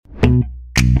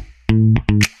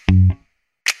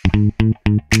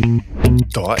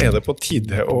Da det på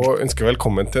tide å ønske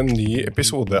velkommen til en ny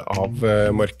episode av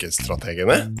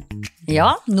Markedsstrategene. Ja,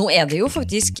 nå det jo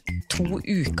faktisk 2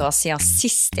 uker siden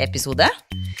siste episode.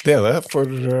 Det det for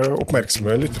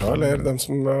oppmerksomme lyttere, eller dem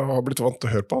som har blitt vant til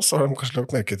å høre på oss, så har de kanskje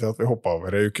lagt merke til at vi hoppet over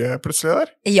en uke plutselig der.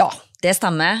 Ja, det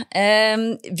stemmer.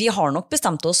 Vi har nok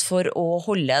bestemt oss for å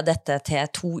holde dette til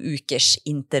 2 ukers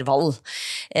intervall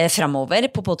fremover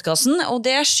på podcasten, og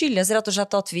det skyldes rett og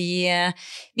slett at vi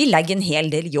legger en hel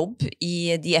del jobb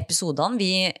i de episodene.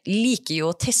 Vi liker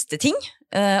jo å teste ting,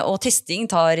 og testing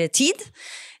tar tid,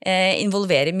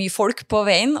 involverer mye folk på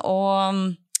veien,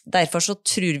 og derfor så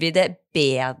tror vi det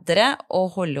bedre å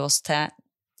holde oss til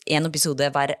en episode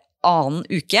hver annen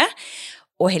uke,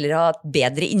 og heller ha et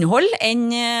bedre innhold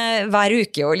enn hver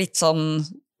uke og litt sånn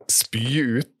spy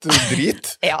ut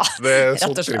drit. Ja, det rett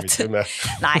og slett. Vi med.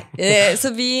 Nei, så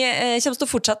vi kommer til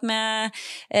å fortsette med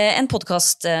en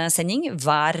podcastsending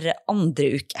hver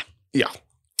andre uke. Ja.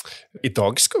 I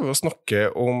dag skal vi snakke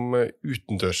om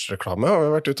utendørsreklame, og vi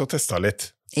har vært ute og testet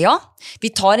litt. Ja, vi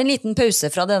tar en liten pause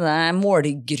fra denne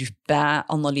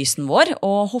målgruppeanalysen vår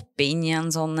og hopper inn i en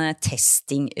sånn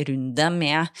testingrunde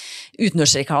med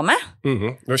utendørsreklame.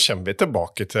 Nå kommer vi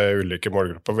tilbake til ulike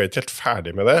målgrupper, vi ikke helt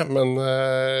ferdig med det, men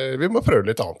vi må prøve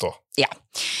litt annet også. Ja.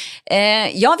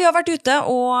 Ja, vi har vært ute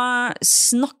og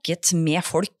snakket med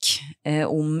folk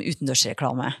om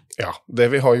utendørsreklame. Ja,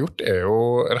 det vi har gjort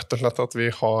jo rett og slett at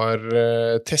vi har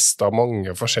testet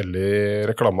mange forskjellige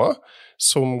reklamer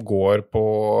som går på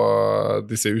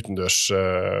disse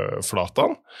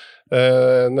utendørsflatene.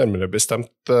 Nærmere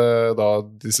bestemt da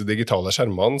disse digitale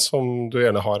skjermene som du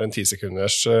gjerne har en 10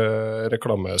 sekunders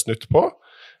reklamesnutt på.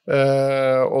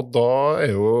 Og da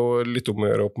jo litt om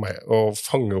å gjøre å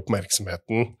fange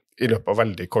oppmerksomheten i løpet av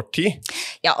veldig kort tid.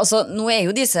 Ja, altså nå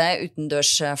jo disse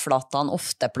utendørsflatene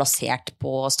ofte plassert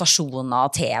på stasjoner,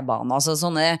 T-baner, altså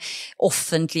sånne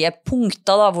offentlige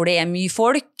punkter da, hvor det mye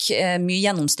folk, mye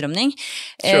gjennomstrømning.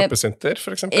 Kjøpesenter,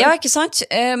 for eksempel. Ja, ikke sant?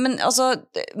 Men altså,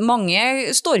 mange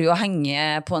står jo og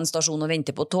henger på en stasjon og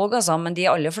venter på tog, altså, men de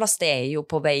aller fleste jo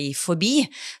på vei forbi.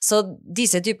 Så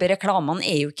disse typer reklamene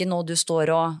jo ikke noe du står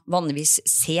og vanligvis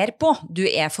ser på. Du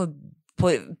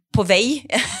på vei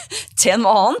til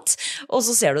noe annet, og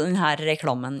så ser du denne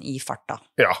reklamen i farta.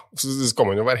 Ja, så skal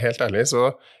man jo være helt ærlig,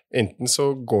 så enten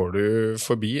så går du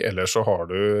forbi, eller så har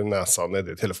du nesa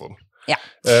nede i telefonen. Ja.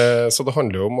 Så det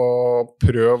handler jo om å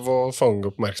prøve å fange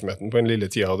oppmerksomheten på en lille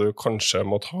tida du kanskje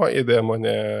må ta i det man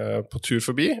på tur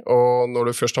forbi, og når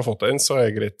du først har fått den, så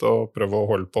det greit å prøve å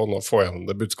holde på og få gjennom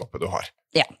det budskapet du har.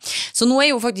 Ja, så nå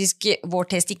jo faktisk vår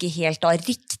test ikke helt da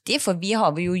riktig, for vi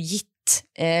har jo gitt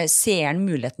seeren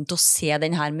muligheten til å se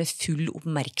den her med full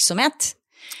oppmerksomhet.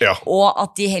 Ja. Og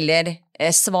at de heller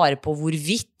svarer på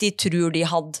hvorvidt de tror de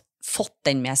hadde fått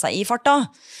den med seg i farta.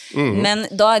 Men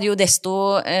da det jo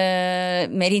desto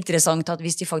mer interessant at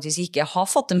hvis de faktisk ikke har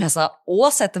fått det med seg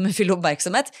og sett det med full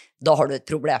oppmerksomhet, da har du et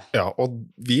problem. Ja, og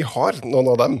vi har noen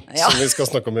av dem som vi skal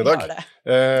snakke om i dag.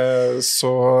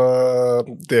 Så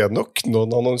det nok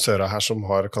noen annonsører her som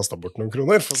har kastet bort noen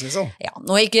kroner, for å si sånn. Ja,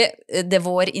 nå ikke det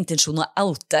vår intensjon å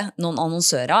oute noen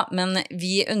annonsører, men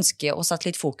vi ønsker å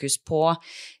sette litt fokus på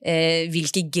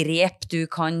hvilke grep du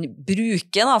kan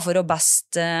bruke da, for å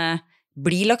best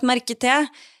bli lagt merke til,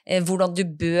 hvordan du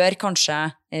bør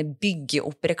kanskje bygge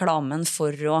opp reklamen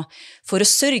for å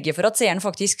sørge for at seeren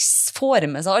faktisk får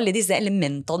med seg alle disse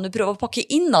elementene du prøver å pakke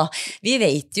inn da. Vi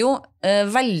vet jo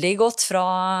veldig godt fra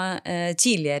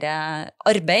tidligere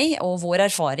arbeid og vår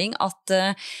erfaring at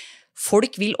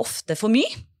folk vil ofte for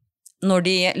mye når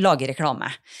de lager reklame.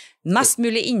 Mest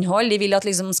mulig innhold, de vil at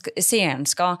liksom seeren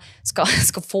skal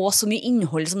få så mye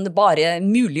innhold som det bare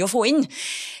mulig å få inn.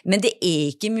 Men det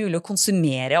ikke mulig å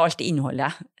konsumere alt det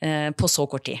innholdet på så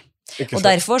kort tid. Og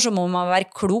derfor så må man være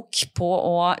klok på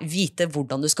å vite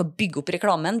hvordan du skal bygge opp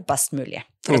reklamen best mulig,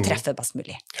 for å treffe best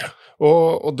mulig.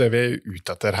 Og det vi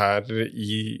ute etter her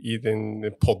i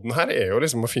den podden her jo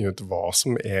liksom å finne ut hva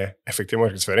som effektiv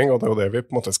markedsføring, og det jo det vi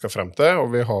på en måte skal frem til, og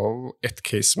vi har et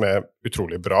case som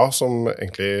utrolig bra, som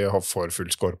egentlig får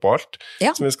full score på alt,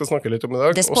 som vi skal snakke litt om i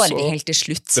dag. Det sparer vi helt til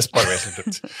slutt. Det sparer vi helt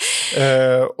til slutt.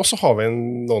 Og så har vi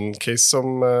noen case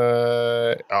som,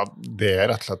 ja, det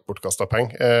rett og slett bortkastet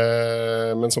penger,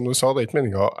 men som du sa, det ikke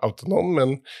meningen å oute noen,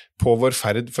 men på vår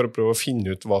ferd for å prøve å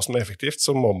finne ut hva som effektivt,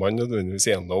 så må man nødvendigvis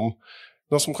gjennom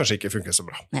noe som kanskje ikke funker så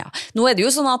bra. Ja. Nå det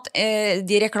jo sånn at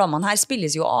de reklamene her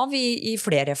spilles jo av i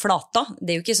flere flater.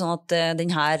 Det jo ikke sånn at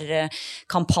denne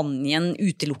kampanjen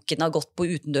utelukkende har gått på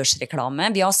utendørsreklame.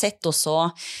 Vi har sett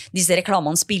også disse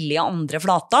reklamene spille i andre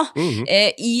flater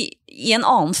i en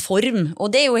annen form. Og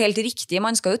det jo helt riktig,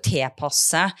 man skal jo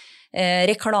tilpasse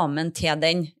reklamen til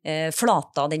den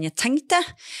flata den tenkt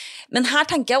til. Men her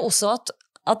tenker jeg også at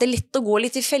det lett å gå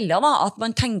litt i fella da, at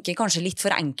man tenker kanskje litt for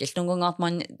enkelt noen ganger, at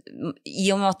man, i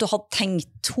og med at du har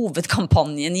tenkt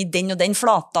hovedkampanjen i den og den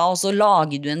flata, og så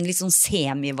lager du en litt sånn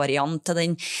semivariant til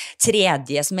den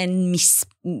tredje, som en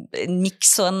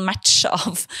mix og en match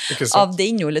av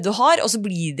det innholdet du har, og så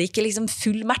blir det ikke liksom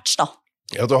full match da.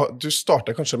 Ja, du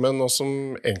starter kanskje med noe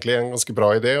som egentlig en ganske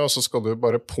bra idé, og så skal du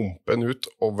bare pumpe den ut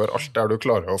over alt der du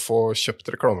klarer å få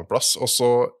kjøpt reklameplass, og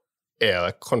så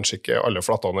det kanskje ikke alle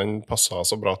flatene den passer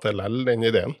så bra til den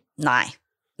ideen. Nei,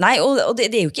 og det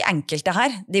jo ikke enkelt det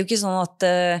her. Det jo ikke sånn at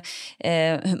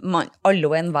alle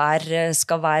og enhver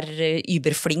skal være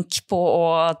überflink på å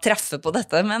treffe på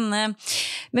dette, men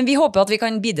vi håper at vi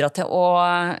kan bidra til å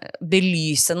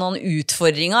belyse noen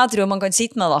utfordringer, jeg tror man kan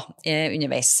sitte med da,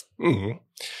 underveis.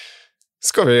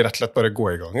 Skal vi rett og slett bare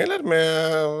gå i gang, eller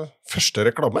med første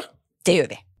reklame? Det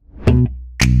gjør vi.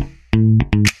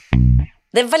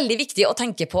 Det veldig viktig å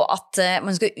tenke på at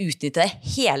man skal utnytte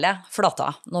hele flata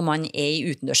når man i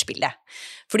utendørsspillet.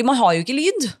 Fordi man har jo ikke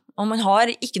lyd, og man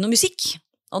har ikke noe musikk.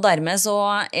 Og dermed så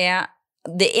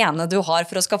det ene du har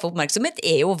for å skaffe oppmerksomhet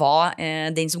jo hva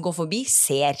den som går forbi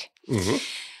ser.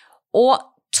 Og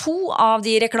 2 av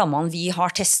de reklamene vi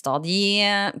har testet, de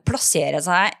plasserer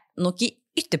seg nok i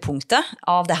ytterpunktet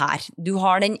av det her. Du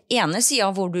har den ene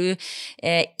siden hvor du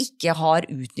ikke har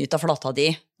utnyttet flata di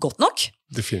godt nok.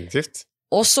 Definitivt.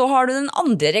 Og så har du den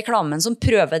andre reklamen som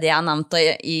prøver det jeg nevnte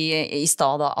i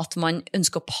stedet, at man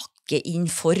ønsker å pakke inn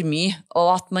for mye,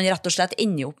 og at man rett og slett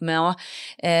ender opp med å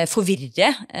forvirre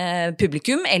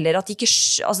publikum, eller at de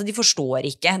forstår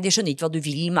ikke, de skjønner ikke hva du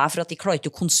vil med, for at de klarer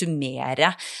ikke å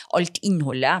konsumere alt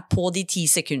innholdet på de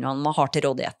 10 sekundene man har til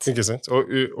rådighet. Ikke sant?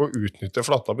 Og å utnytte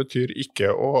flata betyr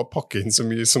ikke å pakke inn så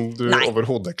mye som du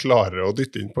overhodet klarer å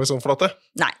dytte inn på en sånn flate.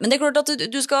 Nei, men det klart at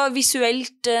du skal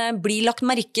visuelt bli lagt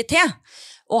merke til.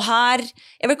 Og her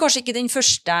vel kanskje ikke den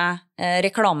første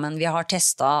reklamen vi har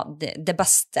testet det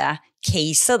beste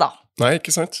caset da. Nei,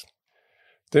 ikke sant.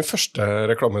 Den første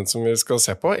reklamen som vi skal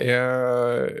se på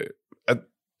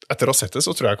etter å ha sett det,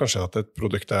 så tror jeg kanskje at et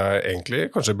produkt jeg egentlig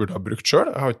kanskje burde ha brukt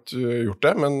selv. Jeg har ikke gjort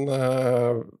det, men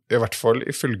i hvert fall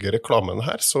ifølge reklamen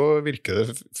her, så virker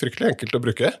det fryktelig enkelt å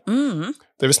bruke.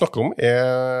 Det vi snakker om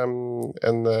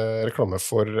en reklame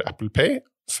for Apple Pay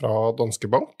fra Danske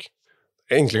Bank.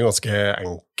 Egentlig en ganske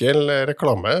enkel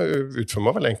reklame,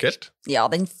 utformet veldig enkelt. Ja,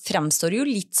 den fremstår jo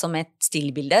litt som et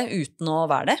stillbilde uten å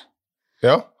være det.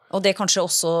 Ja. Og det kanskje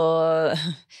også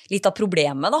litt av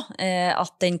problemet da,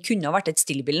 at den kunne ha vært et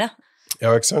stillbilde.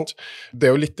 Ja, ikke sant?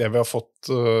 Det jo litt det vi har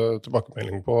fått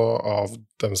tilbakemelding på av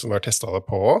dem som har testet det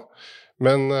på.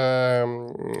 Men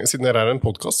siden det en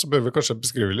podcast, så bør vi kanskje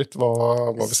beskrive litt hva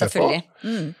vi ser på.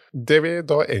 Det vi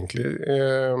da egentlig,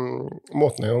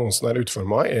 måten i annonsen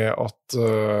utformet, at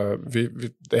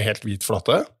det helt hvit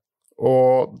flate,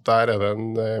 og der det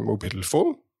en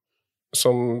mobiltelefon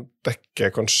som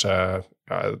dekker kanskje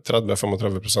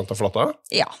 30-35% av flata.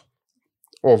 Ja.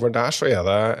 Over der så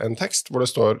det en tekst hvor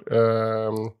det står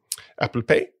Apple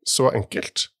Pay, så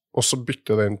enkelt, og så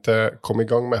bytter den til kom i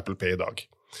gang med Apple Pay i dag.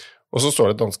 Og så står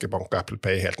det Danske Bank og Apple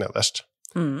Pay helt nederst.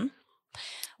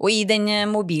 Og i den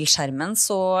mobilskjermen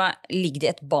så ligger det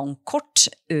et bankkort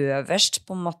øverst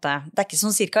på en måte. Det ikke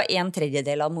sånn cirka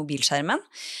 1/3 av mobilskjermen.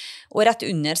 Og rett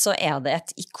under så det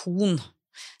et ikon.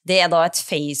 Det da et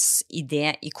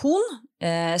Face-ID-ikon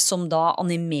som da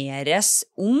animeres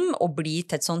om og blir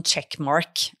til et sånn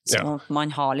checkmark, som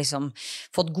man har liksom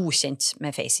fått godkjent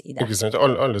med Face-ID. Ikke sant?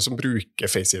 Alle som bruker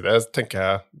Face-ID, tenker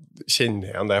jeg, kjenner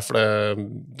igjen det, for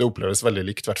det oppleves veldig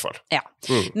likt i hvert fall. Ja,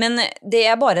 men det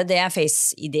bare det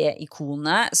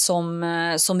Face-ID-ikonet som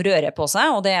rører på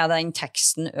seg, og det den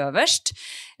teksten øverst.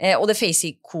 Og det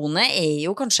Face-ikonet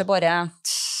jo kanskje bare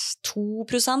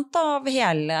 2% av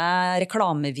hele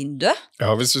reklamevinduet.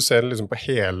 Ja, hvis du ser liksom på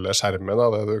hele skjermen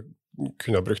av det du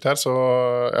kunne ha brukt her, så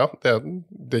ja,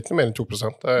 det ikke noe mer enn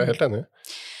 2%, jeg helt enig.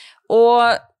 Og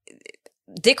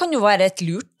det kan jo være et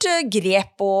lurt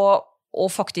grep å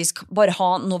faktisk bare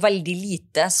ha noe veldig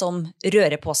lite som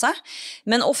rører på seg.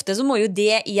 Men ofte så må jo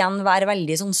det igjen være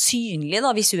veldig sånn synlig,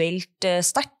 da, visuelt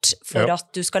sterkt, for at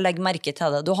du skal legge merke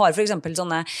til det. Du har for eksempel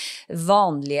sånne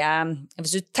vanlige,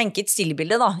 hvis du tenker et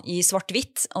stillbilde da, i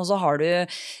svart-hvitt, og så har du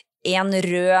en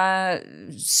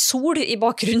rød sol i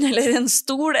bakgrunnen, eller en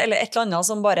stol, eller et eller annet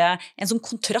som bare, en sånn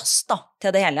kontrast da,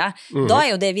 til det hele. Da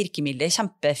jo det virkemidlet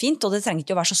kjempefint, og det trenger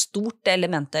ikke å være så stort det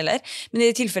elementet heller. Men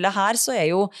i det tilfellet her så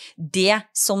jo det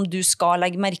som du skal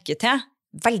legge merke til,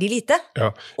 veldig lite. Ja.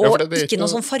 Og for det ikke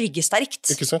noe sånn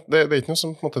fargesterkt. Ikke sant? Det er ikke noe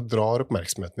som på en måte drar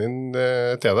oppmerksomheten din til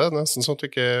det. Det er nesten sånn at du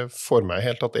ikke får med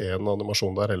helt at det er en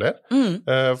animasjon der heller.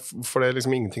 For det er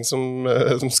liksom ingenting som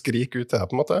skriker ut til det,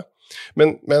 på en måte.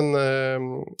 Men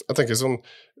jeg tenker sånn,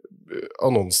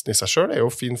 annonsen i seg selv er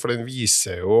jo fin, for den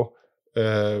viser jo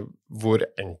hvor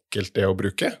enkelt det er å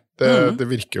bruke. Det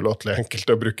virker jo latterlig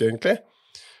enkelt å bruke, egentlig.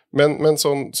 Men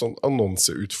sånn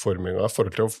annonseutformingen i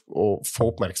forhold til å få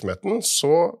oppmerksomheten,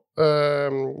 så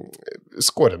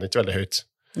scorer den ikke veldig høyt.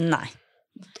 Nei.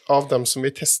 Av dem som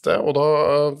vi tester, og da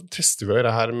tester vi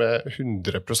det her med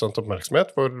 100%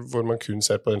 oppmerksomhet, hvor man kun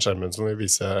ser på den skjermen som vi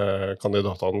viser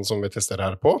kandidatene som vi tester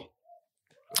her på,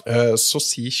 så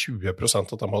sier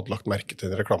 20% at de hadde lagt merke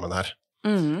til den reklamen her.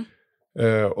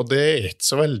 Og det er ikke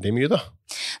så veldig mye, da.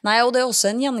 Nei, og det er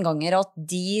også en gjenganger at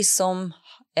de som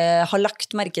har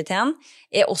lagt merke til den,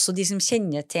 er også de som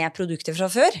kjenner til produktet fra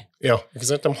før. Ja, ikke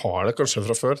sant? De har det kanskje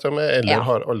fra før til og med, eller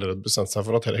har allerede bestemt seg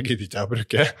for at dette gidder ikke jeg å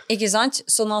bruke. Ikke sant?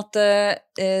 Sånn at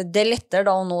det er lettere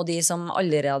da å nå de som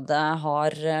allerede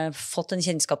har fått en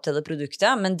kjennskap til det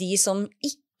produktet, men de som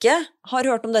ikke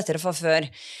har hørt om dette fra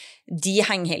før, de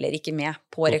henger heller ikke med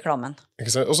på reklamen.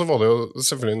 Ikke sant? Og så var det jo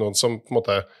selvfølgelig noen som på en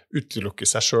måte utelukker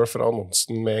seg selv fra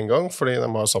annonsen med en gang, fordi de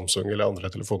har Samsung eller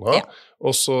andre telefoner,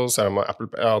 og så ser de Apple,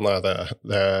 ja, nei,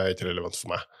 det er ikke relevant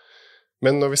for meg.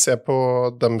 Men når vi ser på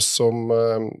dem som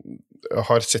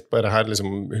har sett på dette her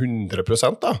liksom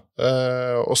 100%, da,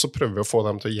 og så prøver vi å få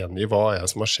dem til å gjengi hva er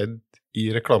det som har skjedd i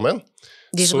reklamen.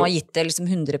 De som har gitt det liksom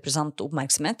 100%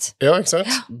 oppmerksomhet. Ja, ikke sant?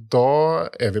 Ja. Da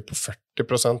er vi på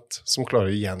 40% som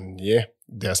klarer å gjengi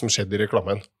det som skjedde i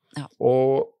reklamen. Ja.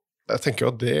 Og jeg tenker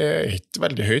at det er ikke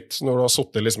veldig høyt når du har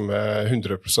suttet liksom med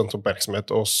 100%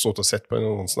 oppmerksomhet og suttet og sett på en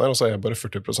annonsen her, og så er det bare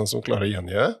 40% som klarer å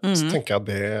gjengi det. Så tenker jeg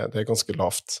at det er ganske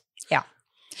lavt. Ja.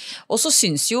 Og så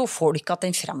synes jo folk at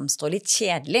den fremstår litt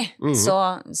kjedelig. Så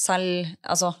selv,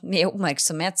 altså med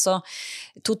oppmerksomhet, så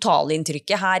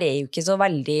totalinntrykket her er jo ikke så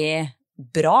veldig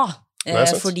bra,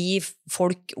 fordi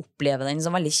folk opplever den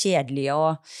som veldig kjedelig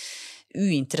og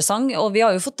uinteressant, og vi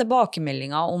har jo fått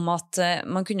tilbakemeldinger om at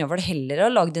man kunne vel heller ha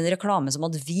lagd en reklame som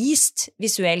hadde vist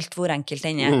visuelt hvor enkelt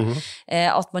den er.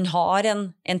 At man har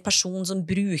en person som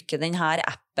bruker den her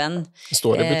appen.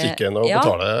 Står i butikken og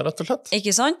betaler, rett og slett.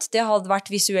 Ikke sant? Det hadde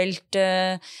vært visuelt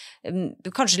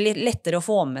kanskje litt lettere å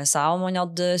få med seg om man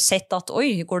hadde sett at,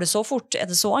 oi, går det så fort?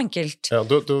 Er det så enkelt? Ja,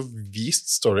 du har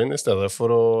vist storyen i stedet for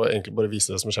å egentlig bare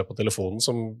vise det som skjer på telefonen,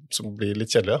 som blir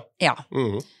litt kjedelig. Ja.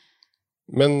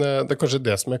 Men det er kanskje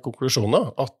det som er konklusjonen,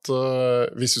 at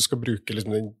hvis du skal bruke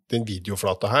liksom den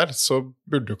videoflata her, så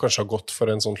burde du kanskje ha gått for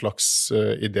en sånn slags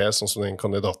idé, sånn som den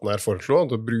kandidaten her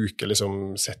foreslår, å bruke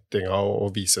liksom settinga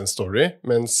og vise en story,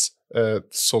 mens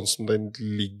sånn som den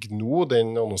ligger nå,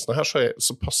 den annonsen her,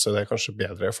 så passer det kanskje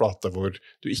bedre i flate hvor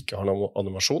du ikke har noen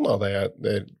animasjon, da.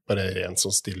 Det er bare en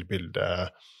sånn stillbilde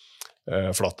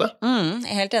flate. Jeg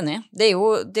er helt enig. Det er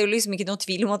jo liksom ikke noe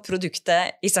tvil om at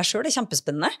produktet i seg selv er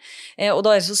kjempespennende, og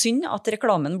da er det så synd at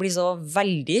reklamen blir så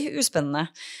veldig uspennende.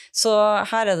 Så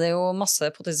her er det jo masse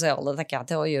potensial, tenker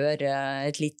jeg, til å gjøre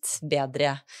et litt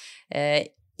bedre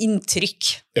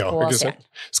inntrykk på serien.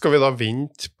 Skal vi da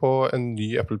vente på en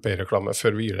ny Apple Pay-reklame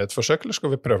før vi gir det et forsøk, eller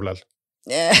skal vi prøve det?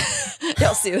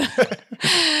 Ja, sier du.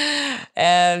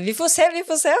 Vi får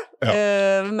se. Ja.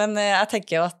 Men jeg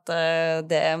tenker at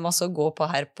det er masse å gå på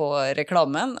her på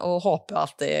reklamen, og håper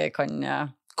at det kan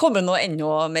komme noe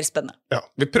enda mer spennende. Ja,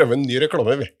 vi prøver en ny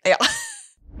reklame, vi. Ja.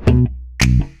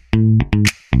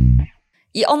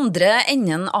 I andre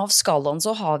enden av skalaen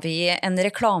så har vi en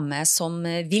reklame som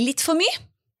vil litt for mye,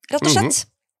 rett og slett.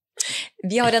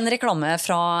 Vi har en reklame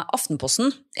fra Aftenposten.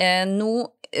 Nå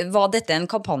var dette en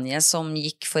kampanje som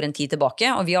gikk for en tid tilbake,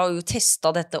 og vi har jo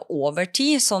testet dette over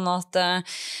tid, sånn at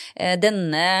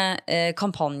denne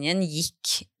kampanjen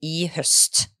gikk i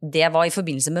høst. Det var i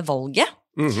forbindelse med valget.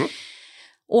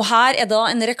 Og her er da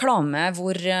en reklame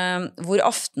hvor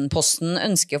Aftenposten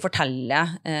ønsker å fortelle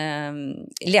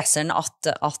leseren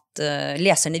at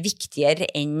leseren er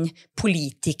viktigere enn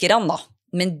politikerne, da.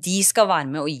 Men de skal være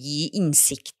med å gi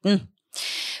innsikten.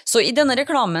 Så i denne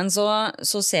reklamen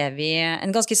så ser vi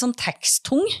en ganske sånn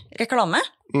teksttung reklame.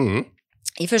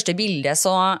 I første bilde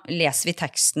så leser vi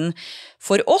teksten: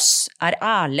 «For oss er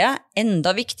Erle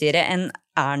enda viktigere enn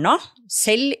Erna,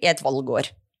 selv i et valgår.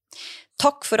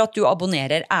 Takk for at du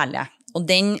abonnerer, Erle.» Og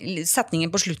den setningen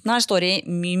på slutten her står i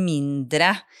mye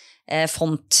mindre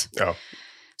font. Ja.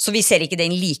 Så vi ser ikke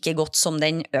den like godt som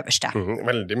den øverste.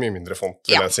 Veldig mye mindre font,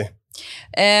 vil jeg si.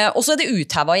 Og så det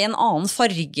uthevet I en annen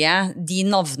farge, de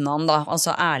navnene da,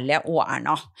 altså Erle og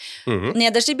Erna.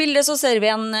 Nederst I bildet så ser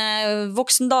vi en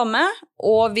voksen dame,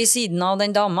 og ved siden av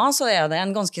den dama så det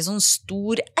en ganske sånn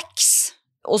stor X.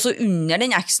 Og så under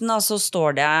den X-en da, så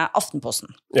står det Aftenposten.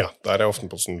 Ja, der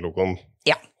Aftenposten-logoen.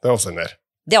 Ja. Det avsender.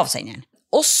 Det avsenderen.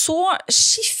 Og så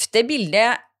skifter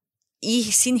bildet I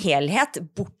sin helhet,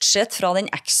 bortsett fra den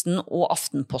X-en og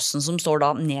Aftenposten som står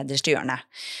da nederst I hjørnet.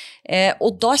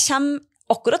 Og da kommer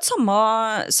akkurat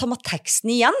samme teksten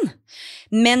igjen,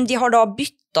 men de har da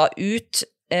byttet ut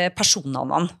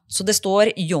personnavnene. Så det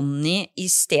står Jonny I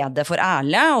stedet for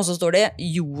Erle, og så står det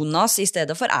Jonas I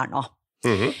stedet for Erna.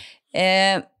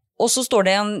 Og så står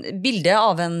det en bilde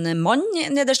av en mann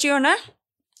nederst I hjørnet.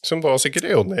 Som da sikkert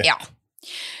Jonny. Ja.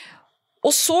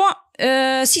 Og så,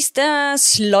 siste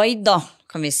slide da,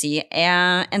 kan vi si,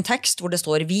 en tekst hvor det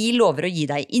står «Vi lover å gi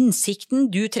deg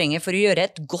innsikten du trenger for å gjøre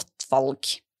et godt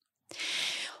valg».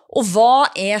 Og hva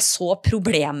så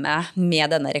problemet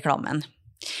med denne reklamen?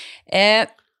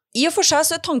 I og for seg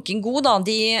så tanken god da,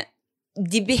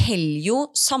 de beholder jo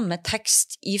samme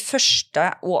tekst I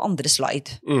første og andre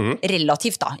slide,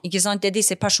 relativt da, ikke sant? Det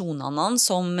disse personene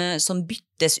som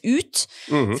byttes ut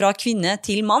fra kvinne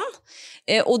til mann,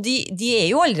 og de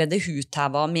jo allerede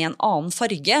huthevet med en annen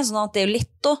farge, sånn at det jo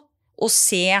lett å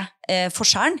se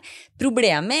forskjellen.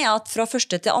 Problemet at fra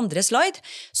første til andre slide,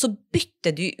 så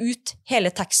bytter de ut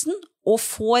hele teksten, og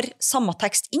får samme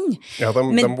tekst inn. Ja, de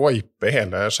wiper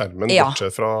hele skjermen,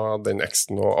 bortsett fra den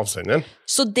X-en og avsenderen.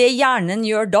 Så det hjernen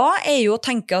gjør da, jo å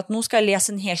tenke at nå skal jeg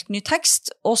lese en helt ny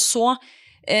tekst, og så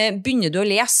begynner du å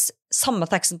lese samme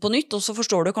teksten på nytt, og så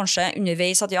forstår du kanskje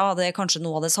underveis at ja, det kanskje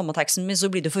noe av det samme teksten, men så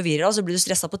blir du forvirret, så blir du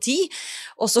stresset på tid,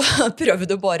 og så prøver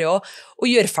du bare å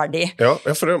gjøre ferdig. Ja,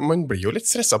 for man blir jo litt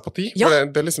stresset på tid. Ja.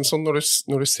 For det liksom sånn når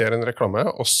du ser en reklame,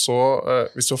 og så,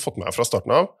 hvis du har fått med fra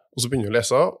starten av, og så begynner du å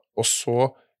lese, og så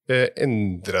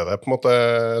endrer det på en måte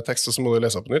tekst, og så må du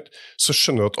lese på nytt, så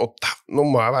skjønner du at nå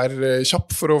må jeg være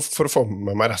kjapp for å få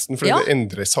med meg resten, for det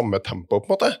endrer samme tempo på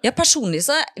en måte. Ja, personlig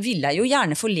så vil jeg jo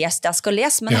gjerne få lest det jeg skal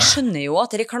lese, men jeg skjønner jo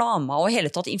at reklamer og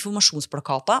hele tatt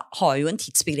informasjonsplakater har jo en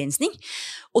tidsbegrensning,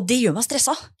 og det gjør meg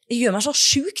stresset. Det gjør meg så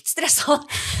sjukt stresset.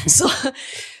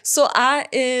 Så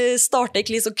jeg starter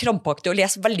ikke så krampaktig å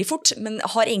lese veldig fort, men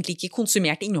har egentlig ikke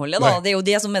konsumert innholdet. Da. Det jo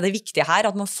det som det viktige her,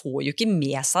 at man får jo ikke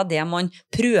med seg det man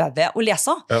prøver å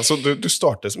lese. Ja, så du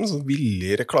starter som en sånn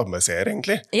villig reklameseer,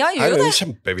 egentlig. Ja, her det.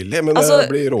 Kjempevillig, men det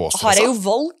blir råstresset. Har jeg jo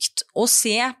valgt å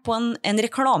se på en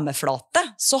reklameflate,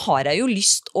 så har jeg jo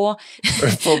lyst å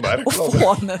få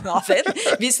med meg feil.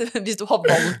 Hvis du har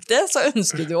valgt det, så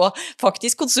ønsker du å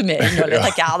faktisk konsumere innholdet,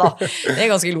 tenker jeg da. Det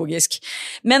ganske logisk.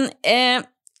 Men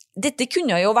dette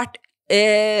kunne jo vært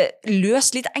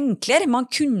løst litt enklere. Man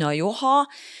kunne jo ha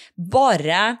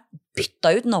bare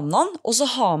byttet ut navnene, og så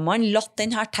har man latt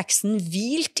denne teksten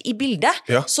hvilt I bildet,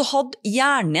 så hadde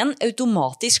hjernen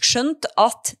automatisk skjønt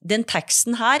at den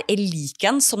teksten her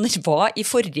liken som den var I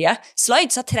forrige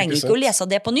slide, så jeg trenger ikke å lese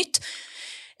det på nytt.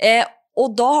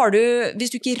 Og da har du,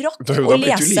 hvis du ikke rakk å lese... Da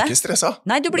blir du like stresset.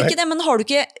 Nei, du blir ikke det, men har du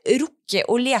ikke rukket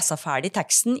å lese ferdig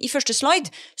teksten I første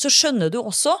slide, så skjønner du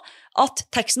også at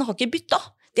teksten har ikke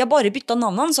byttet. De har bare byttet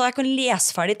navnene, så jeg kan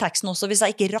lese ferdig teksten også hvis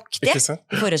jeg ikke rakk det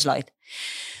I forrige slide.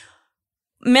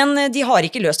 Men de har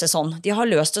ikke løst det sånn. De har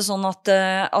løst det sånn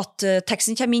at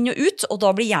teksten kommer inn og ut, og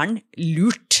da blir hjernen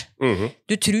lurt.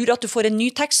 Du tror at du får en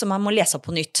ny tekst som jeg må lese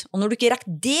på nytt. Og når du ikke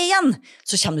rekker det igjen,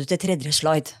 så kommer du til tredje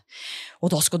slide. Og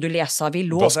da skal du lese, vi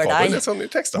lover deg,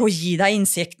 og gi deg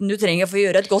innsikten du trenger for å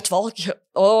gjøre et godt valg.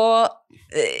 Og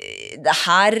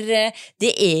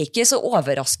det ikke så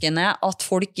overraskende at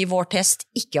folk I vår test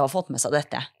ikke har fått med seg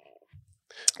dette.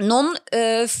 Noen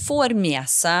får med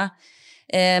seg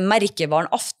merkevaren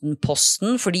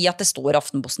Aftenposten, fordi at det står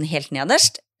Aftenposten helt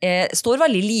nederst, står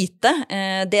veldig lite.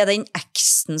 Det den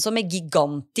X-en som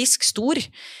gigantisk stor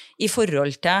I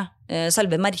forhold til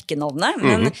selve merkenavnet,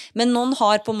 men noen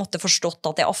har på en måte forstått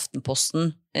at det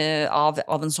Aftenposten av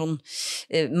en sånn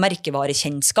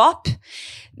merkevarekjennskap.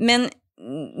 Men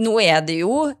nå det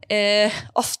jo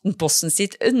Aftenposten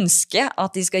sitt ønske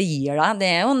at de skal gi deg,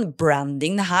 det jo en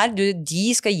branding det her,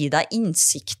 de skal gi deg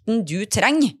innsikten du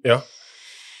trenger. Ja.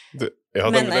 De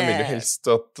vil jo helst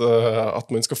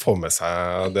at man skal få med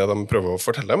seg det de prøver å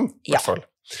fortelle dem, I hvert fall.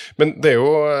 Men det jo,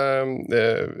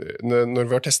 når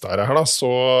vi har testet det her da,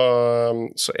 så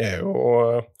jo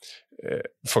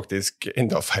faktisk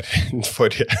enda færre enn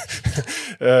forrige,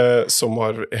 som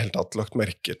har helt tatt lagt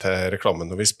merke til reklamen.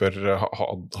 Når vi spør,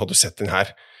 har du sett den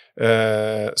her?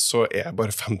 Så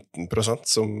bare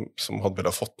 15% som hadde vel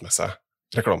ha fått med seg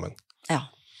reklamen. Ja.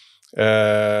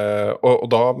 Og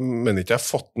da mener ikke jeg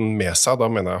fått den med seg, da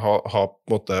mener jeg ha på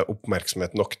en måte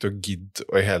oppmerksomhet nok til å gidde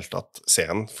og i hele tatt se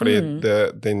den, fordi det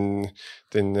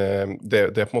er på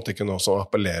en måte ikke noe som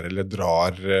appellerer eller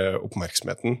drar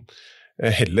oppmerksomheten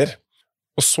heller.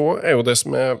 Og så jo det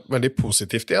som veldig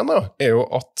positivt igjen da, jo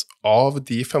at av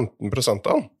de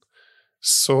 15%,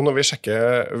 så når vi sjekker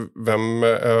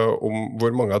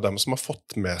hvor mange av dem som har fått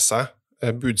med seg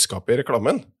budskapet i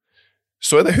reklamen,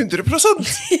 så det 100%!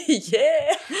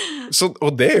 Yeah!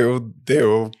 Og det er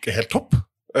jo helt topp.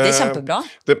 Det kjempebra.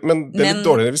 Men det litt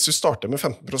dårligere hvis du starter med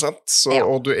 15%,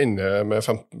 og du ender med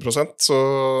 15%, så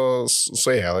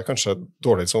det kanskje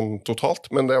dårlig sånn totalt,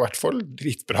 men det i hvert fall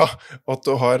dritbra at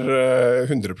du har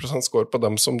 100% score på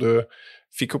dem som du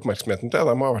fikk oppmerksomheten til.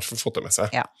 De har i hvert fall fått det med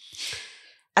seg. Ja.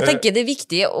 Jeg tenker det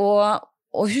viktig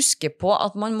å huske på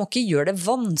at man må ikke gjøre det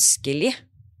vanskelig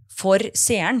for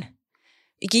seeren.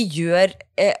 Ikke gjør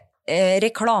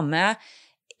reklame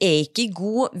ikke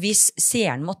god hvis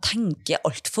seeren må tenke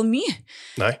alt for mye.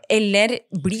 Nei. Eller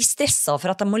bli stresset for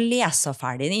at de må lese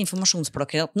ferdig den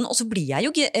informasjonsplakaten, og så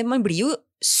man blir jo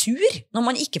sur når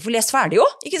man ikke får lest ferdig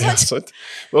også, ikke sant? Ja, sant.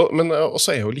 Men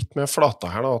også jo litt med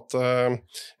flata her da, at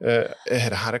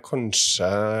her kanskje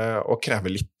å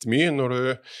kreve litt mye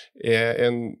når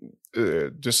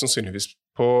du sannsynligvis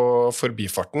på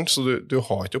forbifarten, så du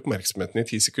har ikke oppmerksomheten i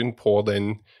 10 sekunder på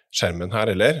den skjermen her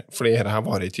heller, fordi her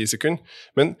varer i 10 sekunder.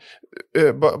 Men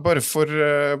bare for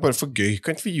gøy,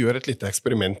 kan ikke vi gjøre et lite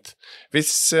eksperiment?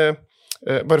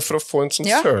 Bare for å få en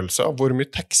sånn følelse av hvor mye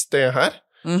tekst det her,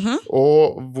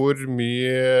 og hvor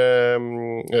mye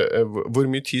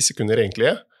 10 sekunder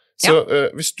egentlig Så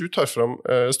hvis du tar fram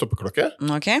stoppeklokke,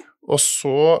 og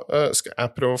så skal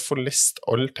jeg prøve å få lest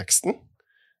all teksten,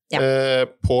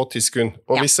 på 10 sekunder.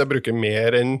 Og hvis jeg bruker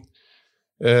mer enn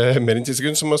 10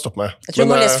 sekunder, så må jeg stoppe meg. Jeg tror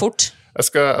du må lese fort. Jeg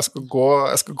skal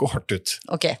gå hardt ut.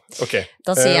 Ok.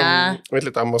 Da sier jeg... Vent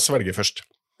litt, jeg må svelge først.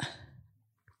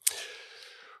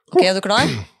 Ok, du klar?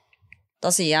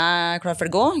 Da sier jeg klar for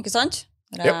å gå, ikke sant?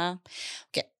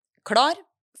 Ok, klar,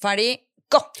 ferdig,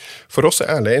 gå! For oss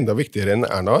Erle enda viktigere enn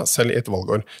Erna, selv i et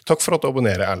valgår. Takk for at du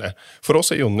abonnerer, Erle. For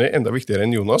oss Jonny enda viktigere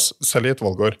enn Jonas, selv i et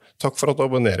valgår. Takk for at du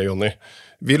abonnerer, Jonny.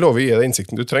 Vi lover å gi deg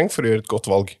innsikten du trenger for å gjøre et godt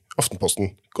valg. Aftenposten,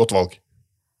 godt valg.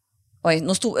 Oi,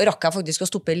 nå rakk jeg faktisk å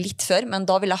stoppe litt før, men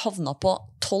da ville jeg havna på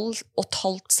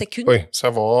 12,5 sekunder. Oi, så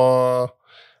jeg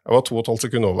var 2,5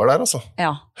 sekunder over der, altså.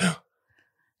 Ja.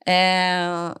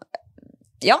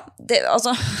 Ja,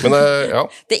 altså... Men,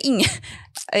 det ingen...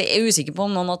 Jeg usikker på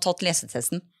om noen har tatt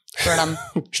lesetesten før de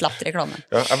slapp reklamen.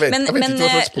 Ja, jeg vet ikke hva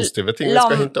slags positive ting vi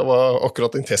skal hente av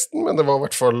akkurat den testen, men det var i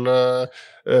hvert fall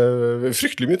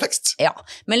fryktelig mye tekst. Ja,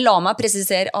 men la meg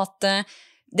presisere at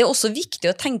det også viktig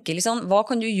å tenke liksom, hva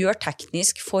kan du gjøre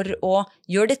teknisk for å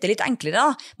gjøre dette litt enklere da?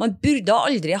 Man burde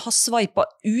aldri ha swipet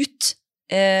ut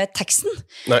teksten.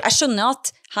 Nei. Jeg skjønner at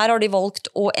her har de valgt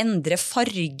å endre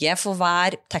farge for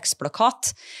hver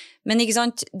tekstplakat, men ikke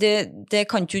sant, det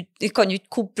kan jo ikke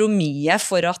kompromisse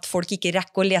for at folk ikke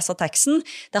rekker å lese teksten.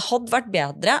 Det hadde vært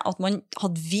bedre at man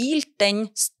hadde hvilt den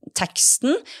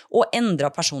teksten og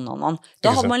endret personnavnene.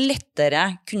 Da hadde man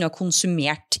lettere kunne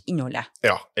konsumert innholdet.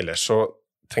 Ja, ellers så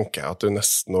tenker jeg at du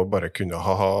nesten bare kunne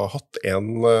ha hatt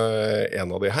en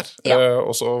av de her.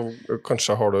 Og så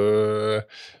kanskje har du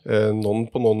noen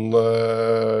på noen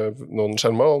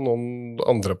skjermer, og noen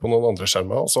andre på noen andre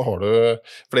skjermer, og så har du,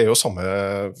 for det jo samme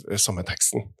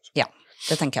teksten. Ja,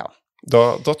 det tenker jeg også.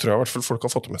 Da tror jeg i hvert fall folk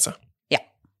har fått det med seg. Ja.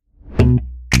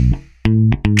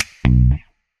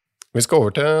 Vi skal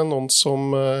over til noen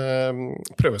som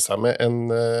prøver seg med en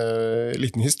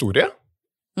liten historie.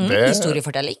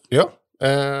 Historiefortelling. Ja.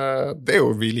 Det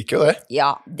jo, vi liker jo det.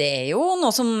 Ja, det jo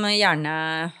noe som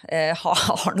gjerne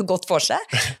har noe godt for seg.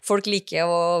 Folk liker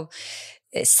å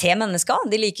se mennesker,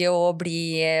 de liker å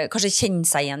kanskje kjenne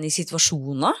seg igjen i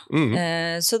situasjoner.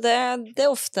 Så det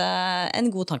ofte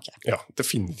en god tanke. Ja,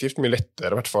 definitivt mye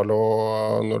lettere, i hvert fall,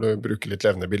 når du bruker litt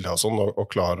levende bilder og sånn, og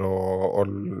klarer å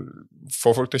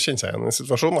få folk til å kjenne seg igjen i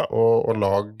situasjonen, og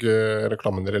lage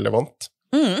reklamen relevant.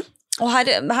 Og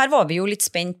her var vi jo litt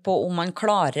spent på om man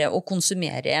klarer å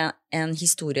konsumere en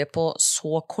historie på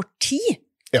så kort tid.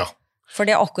 Ja. For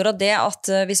det akkurat det at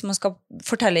hvis man skal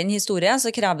fortelle en historie,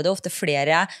 så krever det ofte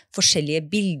flere forskjellige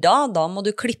bilder. Da må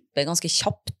du klippe ganske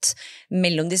kjapt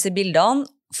mellom disse bildene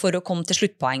for å komme til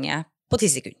sluttpoenget på 10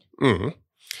 sekunder.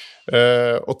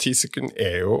 Og 10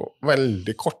 sekunder jo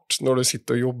veldig kort når du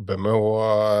sitter og jobber med å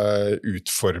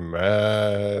utforme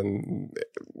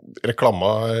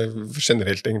reklamer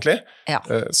generelt egentlig. Ja.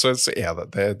 Så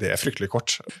det fryktelig kort.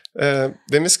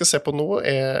 Den vi skal se på nå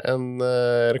en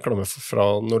reklame fra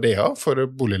Nordea for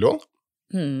boliglån.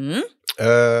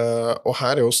 Og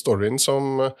her jo storyen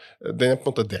som, den på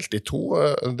en måte delt I to.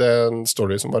 Det en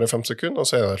story som bare 5 sekunder, og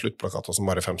så det sluttplakater som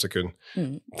bare 5 sekunder.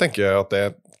 Tenker jeg at det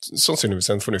sannsynligvis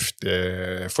en fornuftig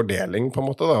fordeling på en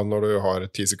måte da, når du har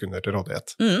 10 sekunder til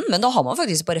rådighet. Men da har man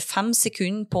faktisk bare 5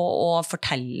 sekunder på å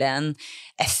fortelle en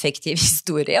effektiv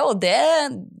historie, og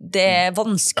det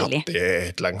vanskelig. Ja,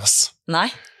 det ikke lenge, ass. Nei.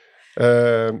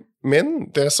 Men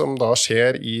det som da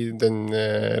skjer I den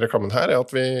reklamen her,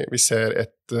 at vi ser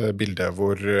et bilde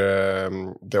hvor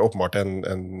det åpenbart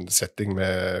en setting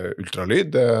med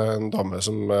ultralyd. Det en dame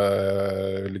som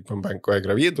ligger på en benk og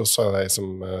gravid, og så det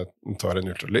som tar en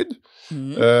ultralyd.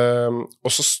 Og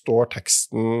så står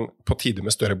teksten på tide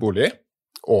med større bolig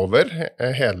over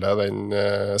hele den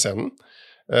scenen.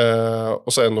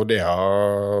 Og så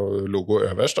Nordea-logo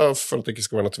øverst, da, for at det ikke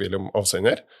skal være noe tvil om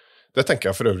avsender. Det tenker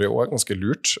jeg for øvrig også ganske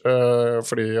lurt,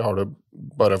 fordi har du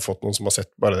bare fått noen som har sett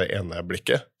bare det ene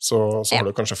blikket, så har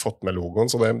du kanskje fått med logoen,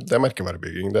 så det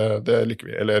merkevarebygging, det liker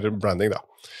vi, eller branding da.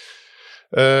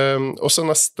 Og så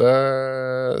neste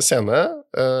scene,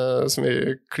 som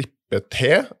vi klipper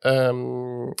til,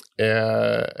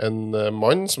 en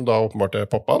mann som da åpenbart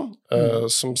pappaen,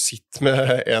 som sitter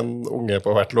med en unge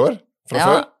på hvert lår fra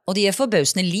før. Og de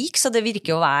forbausende lik, så det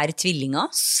virker å være tvillinger.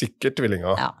 Sikkert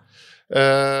tvillinger. Ja.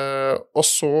 Og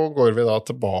så går vi da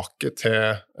tilbake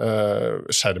til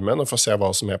skjermen og får se hva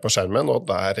som på skjermen, og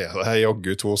der det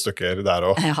jaggu 2 stykker der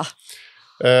også. Ja.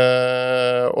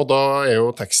 Og da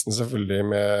jo teksten selvfølgelig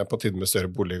med på tide med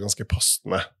større bolig ganske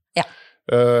passende. Ja.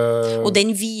 Og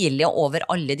den hviler over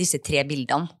alle disse 3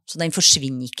 bildene, så den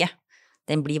forsvinner ikke.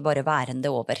 Den blir bare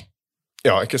værende over.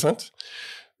 Ja, ikke sant?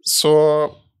 Så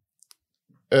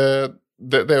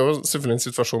det jo selvfølgelig en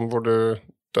situasjon hvor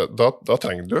da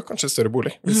trenger du kanskje større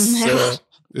bolig, hvis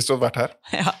du hadde vært her.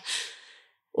 Ja.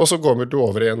 Og så går du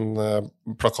over I en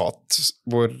plakat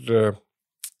hvor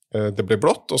det blir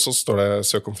blått, og så står det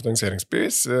 «Søk om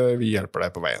finansieringsbevis, vi hjelper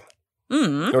deg på veien».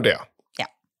 Nordea. Ja.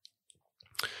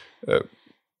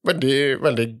 Veldig,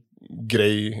 veldig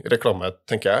grei reklame,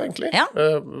 tenker jeg egentlig. Ja.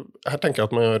 Her tenker jeg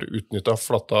at man har utnyttet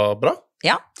flata bra.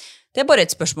 Ja, det bare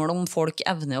et spørsmål om folk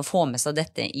evner å få med seg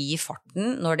dette I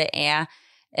farten, når det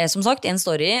som sagt, en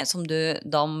story som du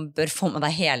da bør få med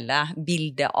deg hele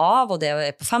bildet av, og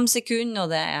det på 5 sekunder, og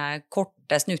det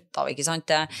korte snutt av, ikke sant?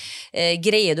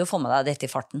 Greier du å få med deg dette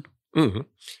I farten?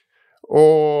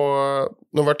 Og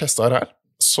når vi har testet her,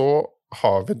 så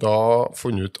har vi da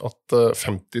funnet ut at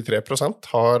 53%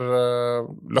 har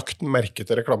lagt merke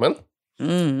til reklamen.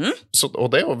 Så, og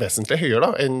det jo vesentlig høyere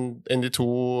da, enn de 2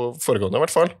 foregående I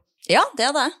hvert fall. Ja,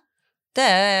 det det. Det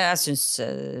jeg synes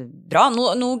bra.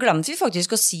 Nå glemte vi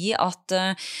faktisk å si at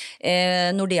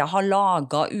Nordea har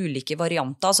laget ulike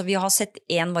varianter. Altså vi har sett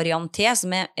en variant til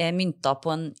som myntet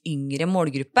på en yngre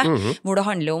målgruppe, hvor det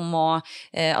handler om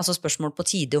altså spørsmål på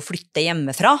tide å flytte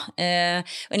hjemmefra.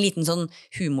 En liten sånn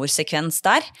humorsekvens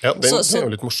der. Ja, den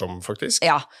jo litt morsom faktisk.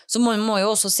 Ja, så man må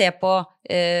jo også se på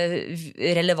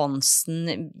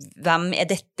relevansen. Hvem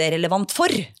dette relevant for?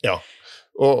 Ja.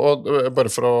 Og bare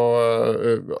for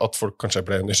at folk kanskje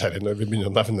ble nysgjerrige når vi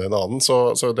begynner å nevne en annen,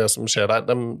 så det som skjer der,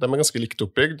 de ganske likt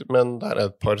oppbygd, men der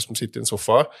et par som sitter I en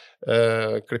sofa,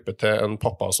 klippet til en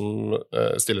pappa som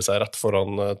stiller seg rett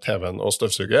foran TV-en og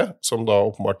støvsuger, som da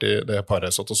åpenbart det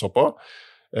paret satt og så på.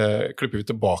 Klipper vi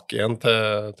tilbake igjen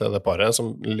til det paret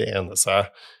som lener seg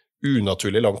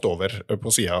unaturlig langt over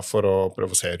på siden for å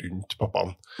prøve å se rundt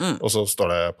pappaen. Og så står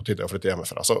det på tide å flytte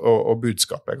hjemmefra. Så, og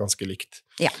budskapet ganske likt.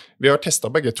 Ja. Vi har testet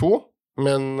begge 2,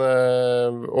 men,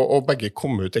 og begge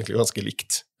kom ut egentlig ganske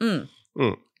likt.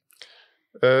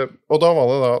 Og da var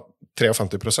det da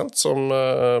 53% som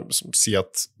sier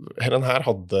at her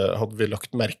hadde vi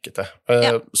lagt merke til.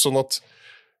 Sånn at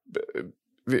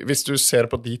hvis du ser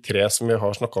på de 3 som vi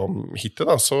har snakket om hittil,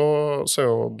 da, så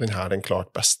jo den her den klart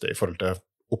beste I forhold til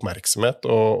oppmerksomhet,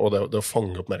 og det å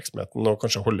fange oppmerksomheten, og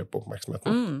kanskje holde på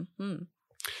oppmerksomheten.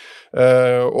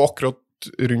 Og akkurat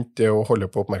rundt det å holde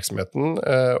på oppmerksomheten,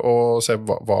 og se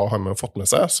hva har man fått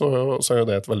med seg, så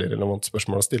det et veldig relevant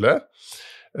spørsmål å stille.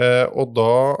 Og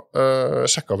da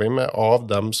sjekket vi med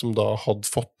av dem som da hadde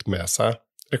fått med seg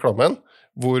reklamen,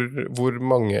 hvor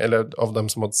mange, eller av dem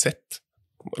som hadde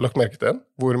lagt merke til den,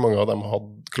 hvor mange av dem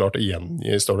hadde klart å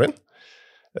gjengi storyen.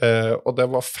 Og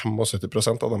det var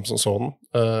 75% av dem som så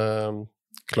den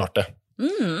klarte det.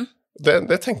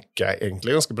 Det tenker jeg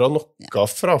egentlig ganske bra. Noe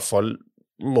frafall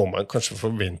må man kanskje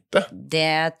forvente.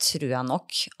 Det tror jeg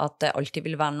nok, at det alltid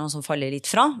vil være noen som faller litt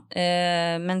fra.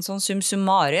 Men sånn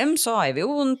summarum så har vi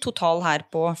jo en total her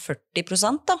på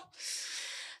 40% da.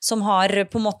 som har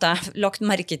på en måte lagt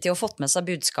merke til og fått med seg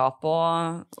budskap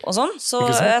og sånn. Så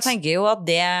jeg tenker jo at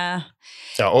det...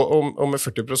 Ja, og med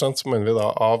 40% så mener vi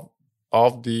da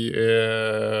av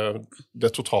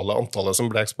det totale antallet som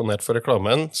ble eksponert for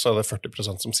reklamen, så det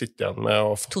 40% som sitter igjen med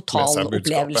å få med seg budskapet.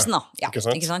 Totalopplevelsen da, ja,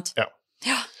 ikke sant?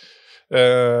 Ja.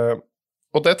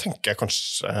 Og det tenker jeg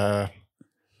kanskje...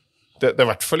 Det er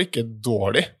i hvert fall ikke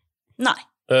dårlig. Nei.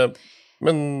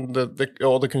 Men det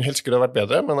kunne helt sikkert vært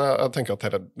bedre, men jeg tenker at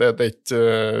det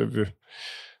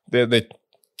er ikke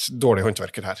dårlig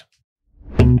håndverker her.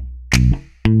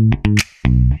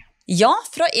 Ja,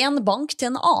 fra en bank til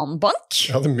en annen bank.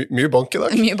 Ja, det er mye bank i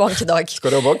dag. Mye bank i dag.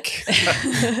 Skal du ha bank?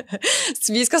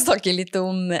 Så vi skal snakke litt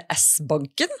om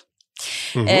S-banken.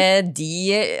 De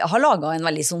har laget en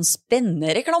veldig sånn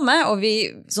spennende reklame, og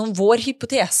vår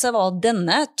hypotese var at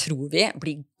denne tror vi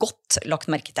blir godt lagt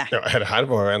merke til. Ja, her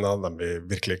var jo en av dem vi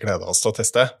virkelig gledet oss til å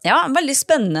teste. Ja, en veldig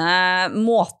spennende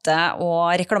måte å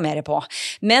reklamere på.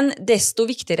 Men desto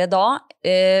viktigere da,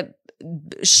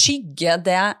 skygge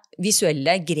det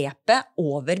visuelle grepet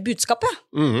over budskapet.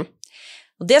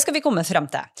 Og det skal vi komme frem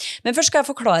til. Men først skal jeg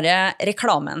forklare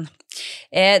reklamen.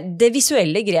 Det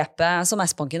visuelle grepet som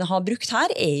S-banken har brukt her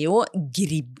er jo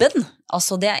gribben.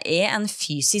 Altså det er en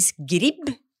fysisk gribb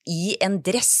i en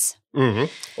dress.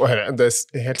 Og det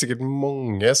er helt sikkert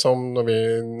mange som, når vi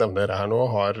nevner det her nå,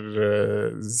 har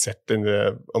sett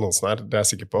denne annonsen her, det er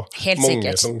jeg sikker på. Helt mange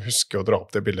sikkert. som husker å dra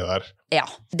opp det bildet der. Ja,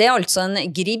 det er altså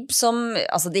en gribb som,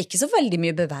 altså det er ikke så veldig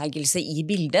mye bevegelse i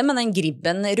bildet, men den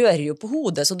gribben rører jo på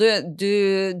hodet, så du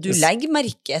legger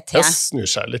merke til. Det snur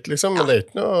seg litt liksom, men det er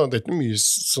ikke noe mye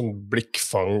sånn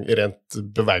blikkfang rent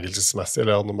bevegelsesmessig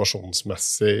eller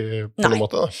animasjonsmessig på noen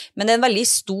måte. Da. Men det er en veldig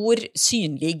stor,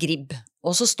 synlig gribb.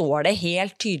 Og så står det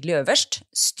helt tydelig øverst,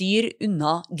 styr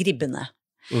unna gribbene.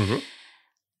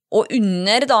 Og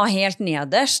under da helt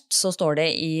nederst så står det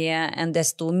i en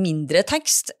desto mindre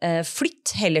tekst,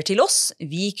 flytt heller til oss,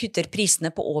 vi kutter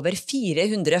prisene på over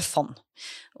 400 fond.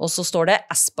 Og så står det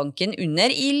S-banken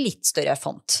under i litt større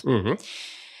font.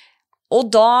 Og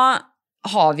da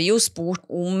har vi jo spurt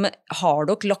om, har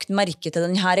dere lagt merke til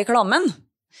denne reklamen?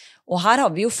 Og her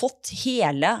har vi jo fått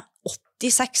hele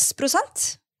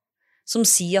 86% som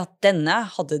sier at denne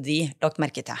hadde de lagt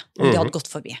merke til, om de hadde gått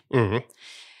forbi.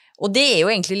 Og det er jo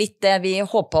egentlig litt det vi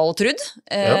håpet og trodde,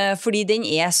 fordi den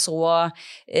er så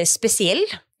spesiell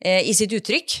i sitt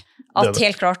uttrykk, at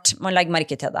helt klart man legger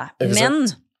merke til det. Men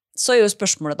så er jo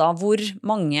spørsmålet da, hvor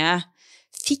mange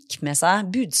fikk med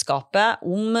seg budskapet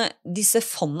om disse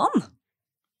fondene?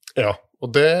 Ja,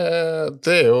 og det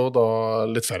er jo da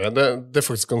litt færre. Det er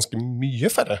faktisk ganske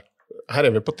mye færre. Her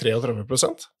er vi på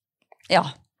 33%. Ja,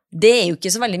 det er jo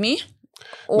ikke så veldig mye.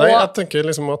 Nei, jeg tenker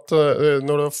liksom at når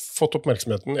du har fått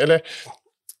oppmerksomheten, eller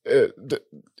det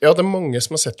er mange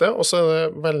som har sett det, og så er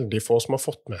det veldig få som har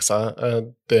fått med seg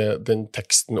den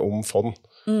teksten om fond.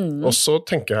 Og så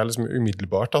tenker jeg liksom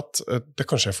umiddelbart at det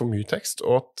kanskje er for mye tekst,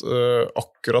 og at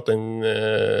akkurat den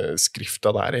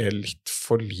skrifta der er litt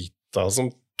for lite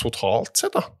som totalt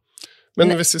sett da. Men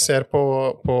hvis vi ser på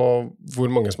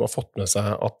hvor mange som har fått med seg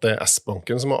at det er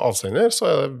S-banken som er avsender, så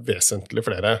er det vesentlig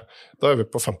flere. Da er vi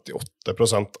på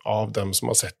 58% av dem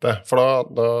som har sett det. For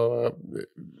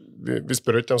vi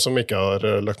spør ikke dem som ikke har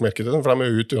lagt merke til den, for de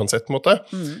er ute uansett på en måte.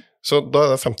 Så da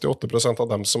er det 58%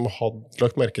 av dem som hadde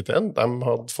lagt merke til den, de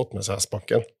hadde fått med seg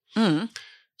S-banken.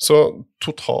 Så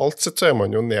totalt sett så er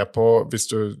man jo ned på, hvis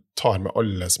du tar med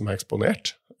alle som er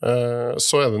eksponert,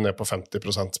 så er det ned på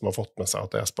 50% som har fått med seg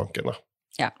at det er S-banken.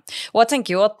 Ja, og jeg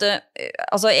tenker jo at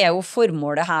altså er jo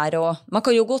formålet her, og man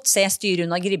kan jo godt se styr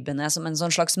unna gribbene som en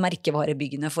sånn slags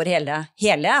merkevarebyggende for hele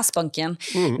S-banken,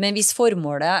 men hvis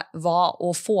formålet var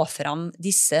å få fram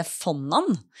disse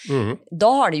fondene, da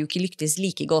har det jo ikke lyktes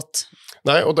like godt.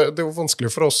 Nei, og det er jo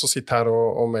vanskelig for oss å sitte her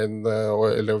og mene,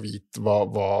 eller å vite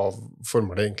hva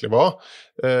formålet egentlig var.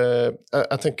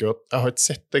 Jeg tenker jo at jeg har ikke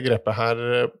sett det grepet her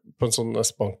på en sånn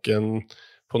S-banken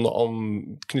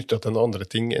knyttet til noen andre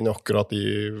ting enn akkurat i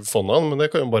fondene, men det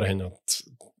kan jo bare hende at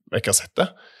jeg ikke har sett det.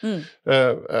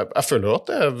 Jeg føler jo at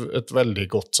det er et veldig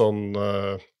godt sånn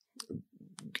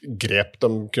grep de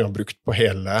kunne ha brukt på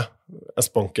hele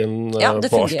S-banken, på alt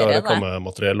av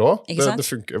reklamemateriell også. Det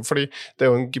funker, fordi det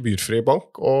er jo en gebyrfri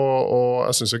bank, og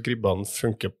jeg synes jo gribbene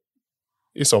funker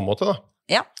i samme måte da.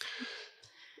 Ja.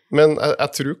 Men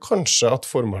jeg tror kanskje at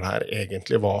formålet her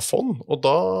egentlig var fond, og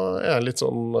da er jeg litt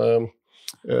sånn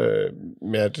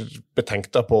mer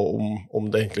betenkt på om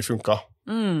det egentlig funket.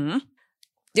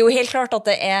 Det er jo helt klart at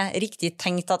det er riktig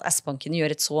tenkt at S-banken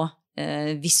gjør et så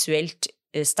visuelt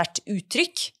sterkt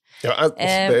uttrykk. Ja,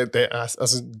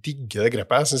 altså, digger det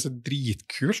grepet. Jeg synes det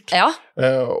dritkult. Ja.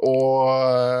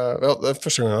 Det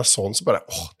første gang jeg så den, så bare,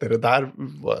 det der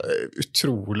var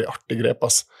utrolig artig grep,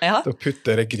 altså. Ja. Det å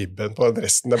putte gribben på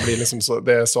dressen, det blir liksom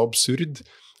det så absurd.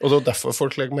 Og det er derfor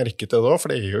folk legger merke til det også, for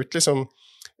det jo ikke liksom,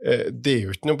 det jo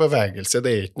ikke noe bevegelse,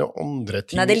 det ikke noe andre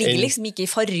ting. Nei, det ligger liksom ikke i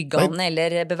fargene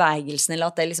eller bevegelsen,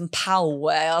 eller at det liksom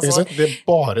power. Altså. Det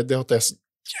bare det at det så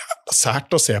jævla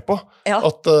sært å se på,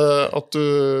 at du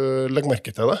legger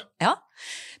merke til det. Ja,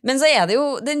 men så det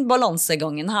jo den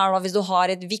balansegangen her da, hvis du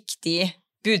har et viktig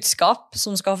budskap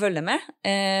som skal følge med,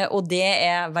 og det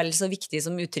vel så viktig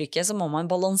som uttrykket, så må man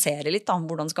balansere litt da,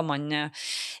 hvordan skal man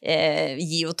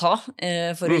gi og ta,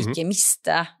 for å ikke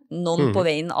miste noen på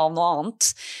veien av noe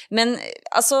annet. Men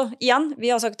altså, igjen,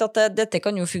 vi har sagt at dette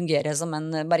kan jo fungere som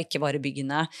en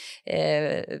merkevarebyggende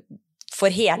for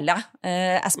hele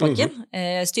S-banken.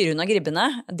 Styre unna gribbene,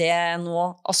 det nå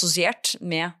assosiert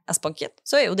med S-banken,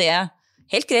 så jo det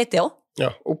helt greit det også.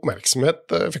 Ja, oppmerksomhet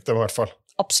fikk det i hvert fall.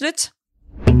 Absolutt.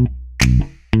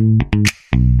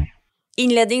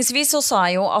 Innledningsvis så sa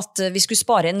jeg jo at vi skulle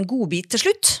spare en godbit til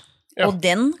slutt, og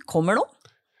den kommer nå.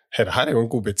 Her jo en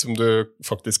godbit som du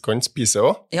faktisk kan spise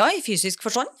også. Ja, i fysisk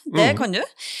forstand. Det kan du.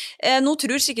 Nå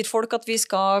tror sikkert folk at vi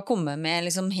skal komme med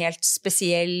liksom helt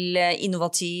spesiell,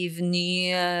 innovativ,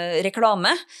 ny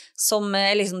reklame, som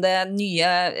liksom det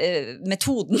nye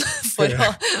metoden for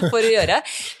å gjøre.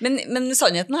 Men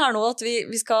sannheten her nå at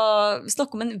vi skal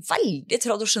snakke om en veldig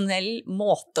tradisjonell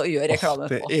måte å gjøre reklame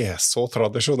på. Det så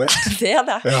tradisjonelt. Det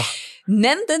det. Ja.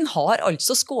 Men den har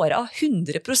altså skåret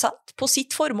 100% på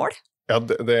sitt formål. Ja,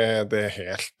 det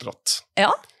helt rått.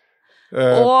 Ja,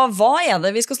 og hva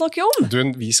det vi skal snakke om?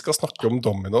 Vi skal snakke om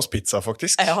Domino's Pizza,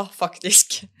 faktisk. Ja,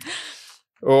 faktisk.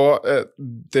 Og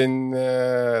den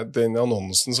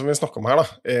annonsen som vi snakker om her, da,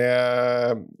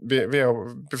 vi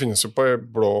befinner oss jo på en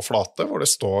blå flate, hvor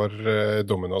det står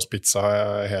Domino's Pizza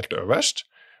helt øverst,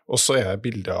 og så det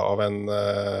bilder av en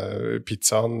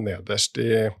pizza nederst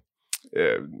i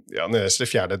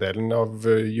fjerde delen av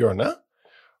hjørnet.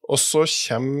 Og så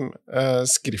kommer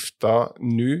skrifta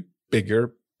New, Bigger,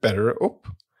 Better opp.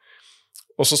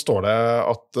 Og så står det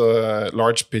at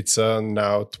large pizza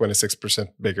now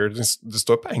 26% bigger. Det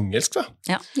står på engelsk, da.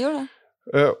 Ja, gjør det.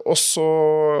 Og så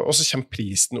kommer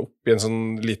prisen opp i en sånn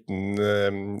liten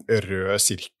rød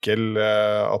sirkel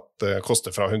at det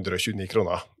koster fra 129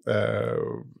 kroner.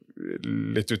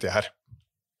 Litt uti her.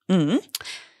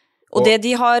 Og det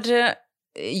de har...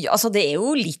 Altså det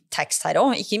jo litt tekst her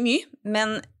også, ikke mye,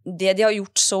 men det de har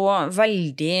gjort så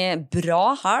veldig bra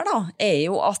her da,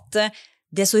 jo at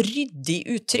det så ryddig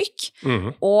uttrykk,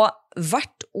 og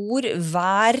hvert ord,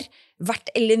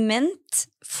 hvert element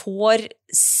får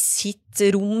sitt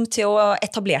rom til å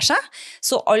etablere seg,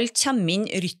 så alt kommer inn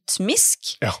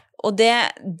rytmisk, og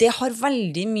det har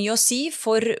veldig mye å si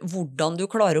for hvordan du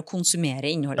klarer å konsumere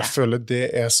innholdet. Jeg føler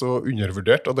det så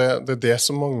undervurdert, og det det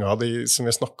som mange av de som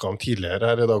vi snakket om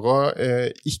tidligere her i dag også,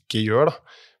 ikke gjør da.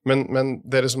 Men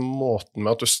det liksom måten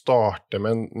med at du starter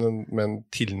med en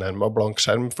tilnærmet blank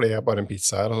skjerm, for det bare en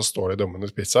pizza her, og så står det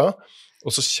Domino's Pizza,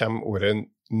 og så kommer ordet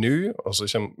new, og så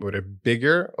kommer ordet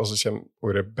bigger, og så kommer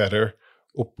ordet better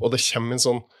opp, og det kommer en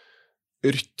sånn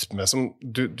rytme som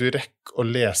du rekker å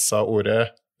lese ordet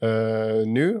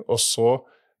new, og så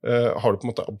har du på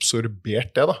en måte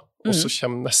absorbert det da, og så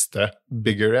kommer neste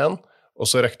bigger igjen, og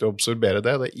så rekker du å absorbere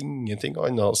det, det ingenting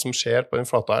annet som skjer på den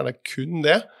flata her, det kun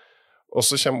det, og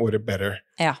så kommer ordet better.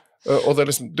 Ja. Og det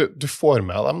liksom, du får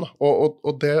med dem da, og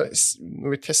det,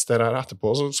 når vi tester her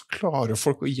etterpå, så klarer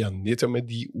folk å gjengi til og med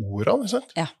de ordene, ikke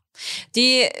sant? Ja.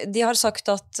 De har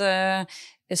sagt at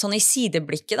sånn i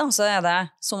sideblikket da, så det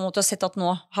som at du har sett at nå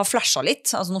har flashet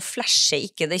litt, altså nå flasher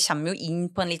ikke, det kommer jo inn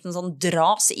på en liten sånn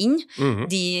dras inn,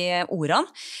 de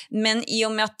ordene, men i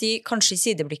og med at de kanskje i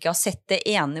sideblikket har sett det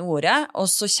ene ordet,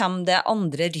 og så kommer det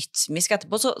andre rytmisk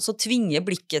etterpå, så tvinger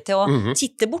blikket til å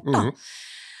titte bort da.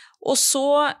 Og så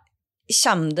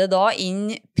kommer det da inn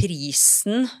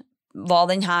prisen, hva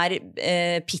den her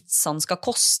pizzaen skal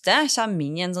koste, kommer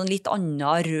inn i en sånn litt annen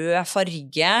rød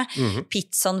farge,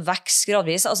 pizzaen vokser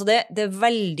gradvis, altså det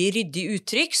veldig ryddig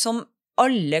uttrykk som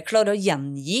alle klarer å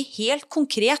gjengi helt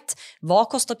konkret, hva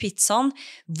kostet pizzaen,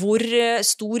 hvor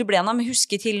stor ble den, jeg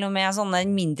husker til og med sånn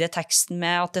den mindre teksten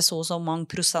med at det så mange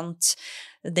prosent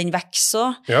den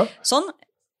vokser, sånn,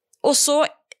 og så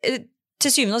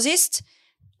til syvende og sist,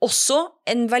 også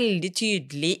en veldig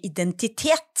tydelig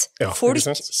identitet. Folk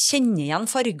kjenner igjen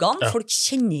fargene, folk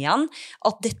kjenner igjen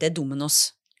at dette Domino's.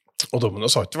 Og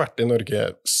Domino's har ikke vært i Norge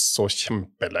så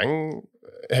kjempelenge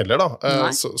heller da,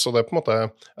 så det på en måte,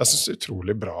 jeg synes det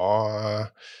utrolig bra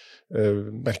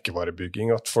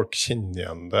merkevarebygging, at folk kjenner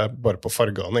igjen det bare på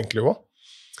fargene egentlig også.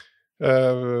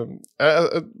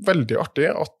 Veldig artig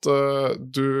at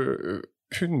du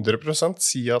 100%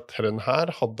 sier at herren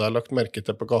her hadde jeg lagt merke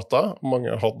til på gata,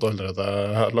 mange hadde allerede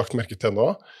lagt merke til nå,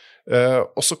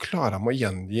 og så klarer de å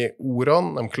gjengi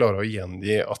ordene, de klarer å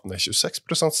gjengi at den er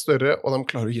 26% større, og de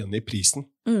klarer å gjengi prisen.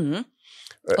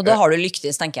 Og da har du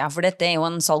lyktes, tenker jeg, for dette er jo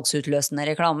en salgsutløsende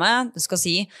reklame. Du skal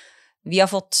si, vi har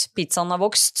fått pizzaen har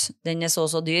vokst, den er så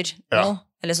dyr nå,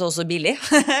 eller så billig,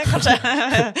 kanskje.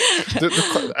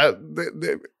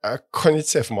 Jeg kan ikke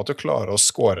se for meg at du klarer å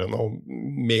score noe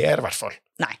mer, I hvert fall.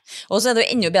 Nei, og så er det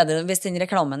jo enda bedre hvis den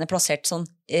reklamen er plassert sånn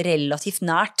relativt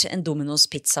nært en Domino's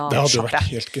pizza-sjappe. Det hadde jo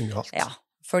vært helt genialt. Ja,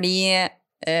 fordi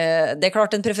det er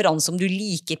klart en preferanse om du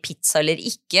liker pizza eller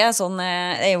ikke, sånn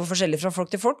er jo forskjellig fra folk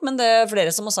til folk, men det er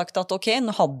flere som har sagt at ok,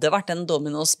 nå hadde det vært en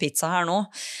Domino's pizza her nå,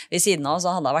 ved siden av,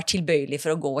 så hadde jeg vært tilbøyelig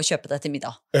for å gå og kjøpe det til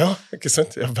middag. Ja, ikke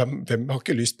sant? Ja, hvem har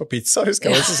ikke lyst på pizza, husker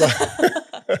jeg hva som sa.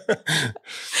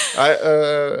 Nei,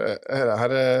 det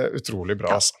her er utrolig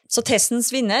bra, altså. Så testens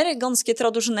vinner, ganske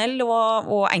tradisjonell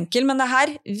og enkel, men det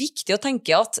her er viktig å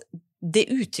tenke at det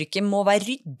uttrykket må være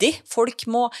ryddig. Folk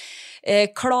må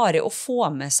klare å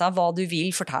få med seg hva du vil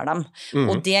fortelle dem.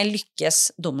 Og det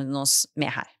lykkes Domino's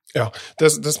med her. Ja, det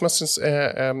som jeg synes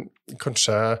er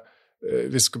kanskje,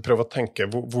 vi skal prøve å tenke,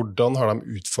 hvordan har de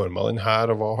utformet den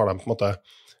her, og hva har de på en måte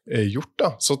gjort da?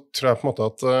 Så tror jeg på en måte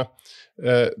at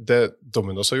det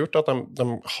Domino's har gjort, at de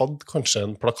hadde kanskje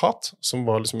en plakat, som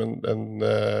var liksom en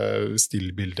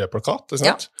stillbildeplakat, ikke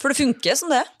sant? Ja, for det funker som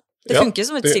det. Det funker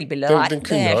som et stillbilde der.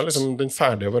 Den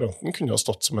ferdige varianten kunne ha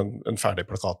stått som en ferdig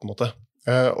plakat på en måte.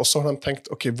 Og så har de tenkt,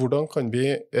 ok, hvordan kan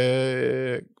vi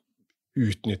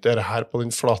utnytte det her på den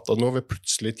flata? Nå har vi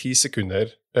plutselig 10 sekunder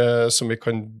som vi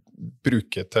kan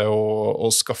bruke til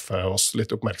å skaffe oss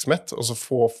litt oppmerksomhet, og så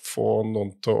få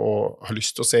noen til å ha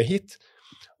lyst til å se hit.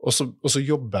 Og så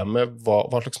jobbe med hva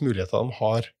slags muligheter de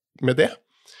har med det.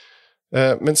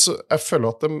 Men så jeg føler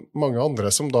at det er mange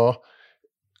andre som da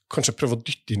kanskje prøve å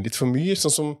dytte inn litt for mye,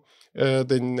 sånn som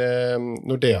den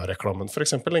Nordea-reklamen for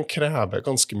eksempel, den krever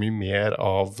ganske mye mer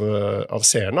av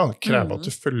seerne, krever at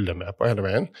du følger med på hele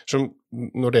veien. Så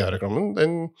Nordea-reklamen,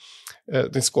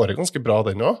 den scorer ganske bra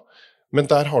den også, men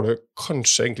der har du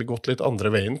kanskje egentlig gått litt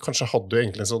andre veien, kanskje hadde du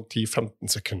egentlig en sånn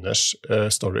 10-15 sekunders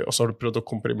story, og så har du prøvd å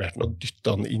komprimere den og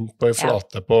dytte den inn på en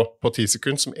flate på 10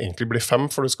 sekunder, som egentlig blir 5,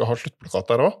 for du skal ha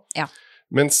sluttplakat der også. Ja.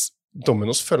 Mens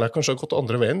Domino's føler jeg kanskje har gått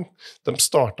andre veien. De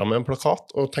startet med en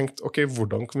plakat og tenkte, ok,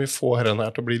 hvordan kan vi få herren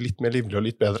her til å bli litt mer livlig og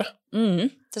litt bedre?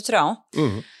 Det tror jeg også.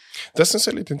 Det synes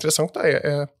jeg er litt interessant.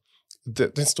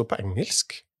 Den står på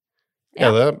engelsk.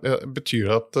 Ja.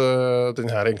 Betyr det at den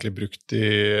her er egentlig brukt i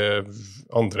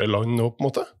andre land nå, på en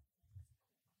måte?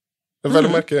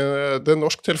 Vel å merke, det er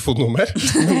norsk telefonnummer.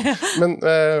 men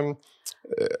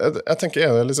jeg tenker,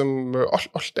 er det liksom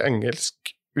alt er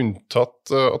engelsk,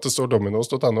 unntatt at det står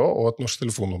Domino's.no og et norsk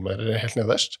telefonnummer helt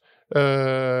nederst,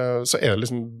 så er det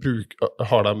liksom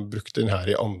har de brukt den her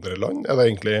i andre land? Er det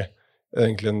egentlig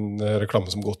en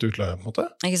reklame som går til utlandet, på en måte?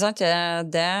 Ikke sant?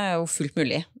 Det er jo fullt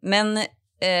mulig. Men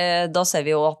da ser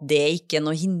vi jo at det ikke er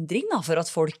noe hindring da, for at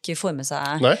folk får med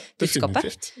seg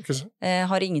budskapet.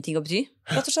 Har ingenting å bety,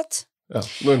 rett og slett. Ja,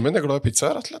 nordmenn er glad i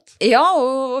pizza, rett og slett. Ja,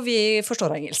 og vi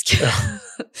forstår engelsk. Ja.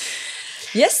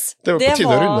 Yes, det var på tide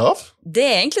å runde av. Det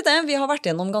er egentlig det. Vi har vært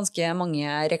gjennom ganske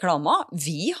mange reklamer.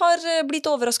 Vi har blitt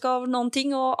overrasket av noen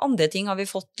ting, og andre ting har vi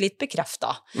fått litt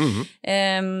bekreftet.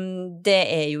 Det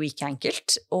er jo ikke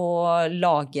enkelt å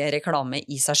lage reklame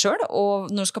i seg selv, og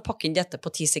når du skal pakke inn dette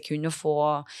på 10 sekunder og få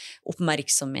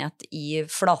oppmerksomhet i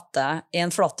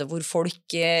en flate hvor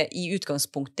folk i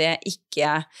utgangspunktet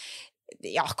ikke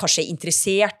kanskje er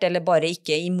interessert, eller bare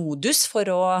ikke i modus for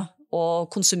å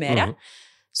konsumere,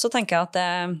 så tenker jeg at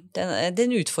det er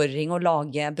en utfordring å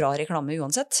lage bra reklame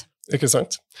uansett. Ikke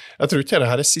sant? Jeg tror ikke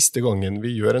dette er siste gangen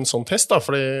vi gjør en sånn test, da,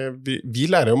 fordi vi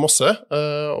lærer jo masse,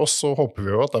 og så håper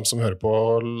vi jo at de som hører på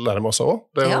lærer masse også.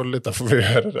 Det er jo litt derfor vi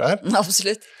gjør det her.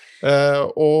 Absolutt.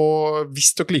 Og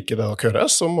hvis dere liker det dere hører,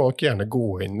 så må dere gjerne gå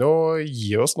inn og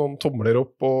gi oss noen tomler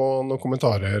opp og noen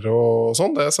kommentarer og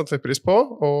sånn. Det setter vi pris på,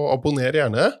 og abonner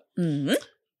gjerne.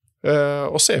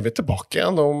 Og så er vi tilbake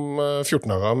igjen om 14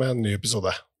 dager med en ny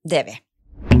episode. Det er vi.